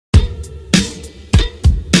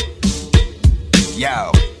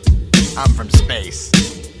Yo, I'm from space,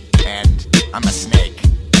 and I'm a snake,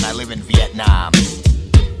 and I live in Vietnam.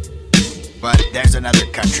 But there's another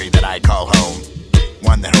country that I call home,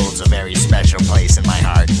 one that holds a very special place in my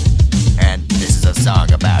heart, and this is a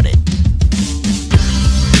song about it.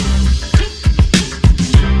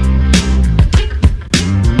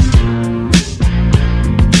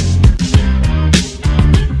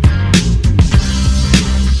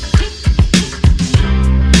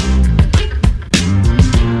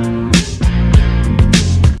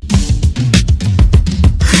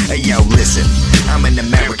 Yo, listen, I'm an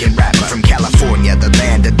American rapper from California, the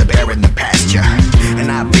land of the bear and the pasture. And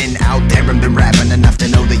I've been out there and been rapping enough to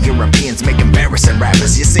know that Europeans make embarrassing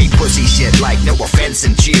rappers. You say pussy shit like no offense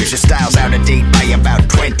and cheers. Your style's out of date by about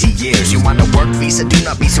 20 years. You want a work visa? Do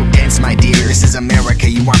not be so dense, my dear. This is America,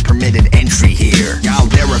 you aren't permitted entry here. Y'all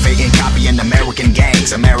derivating, copying American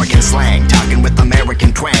gangs, American slang, talking with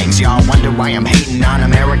American twangs. Y'all wonder why I'm hating on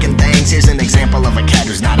American things? Here's an example of a cat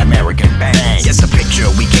who's not American bang. Just a picture,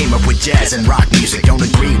 we came up with jazz and rock music. Don't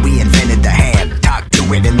agree, we invented the hand. Talk to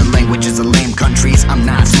it in the languages of lame countries. I'm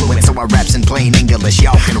not fluent, so I raps in plain English.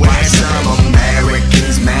 Y'all can watch some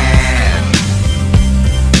Americans, man.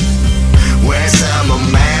 We're some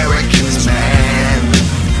Americans, man.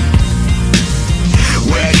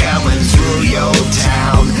 We're coming through your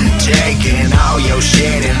town, taking all your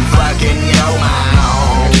shit and fucking your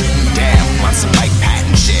mouth. Damn, want some Mike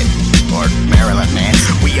Patton shit? Or Marilyn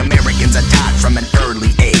Manson? We Americans are taught from an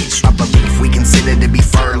early age a belief we consider to be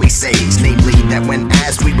fairly sage, namely that when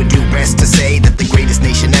asked we would do best to say that the greatest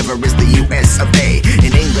nation ever is the US of A.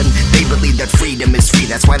 In England, they believe that freedom is free,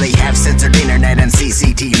 that's why they have censored internet and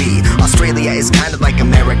CCTV. Australia is kinda like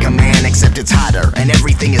America, man, except it's hotter and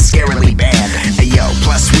everything is scarily banned. Hey yo,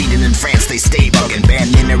 plus Sweden and France, they stay bugging,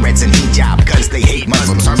 ban minarets and hijab cause they hate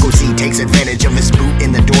Muslims. Sarkozy takes advantage of his boot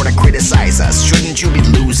in the door to criticize us. Shouldn't you be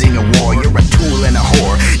losing a war? You're a tool and a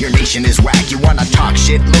whore. Your nation is whack. You wanna talk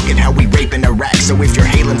shit? Look at how we rape in Iraq. So if you're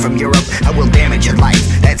hailing from Europe, I will damage your life.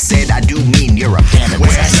 That said, I do mean Europe. Damn it, we're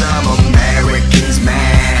some Americans,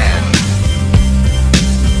 man.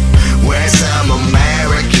 We're some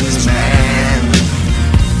Americans, man.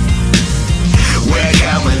 We're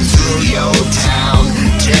coming through your town,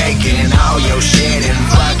 taking all your shit and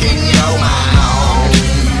fucking your mouth.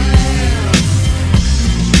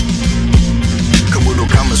 Kabuto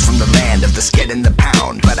comes from the land of the skid and the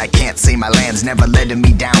pound, but I can't say my land's never letting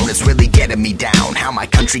me down. It's really getting me down. How my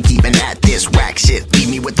country keeping at this whack shit? Leave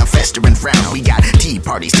me with a festering frown. We got tea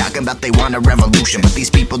parties talking about they want a revolution, but these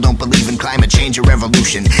people don't believe in climate change or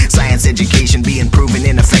revolution. Science education being proven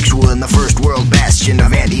ineffectual in the first world bastion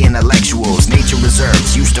of anti-intellectuals. Nature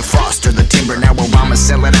reserves used to foster the timber, now Obama's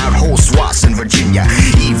selling out whole swaths in Virginia.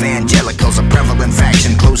 Evangelicals, a prevalent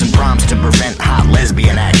faction, closing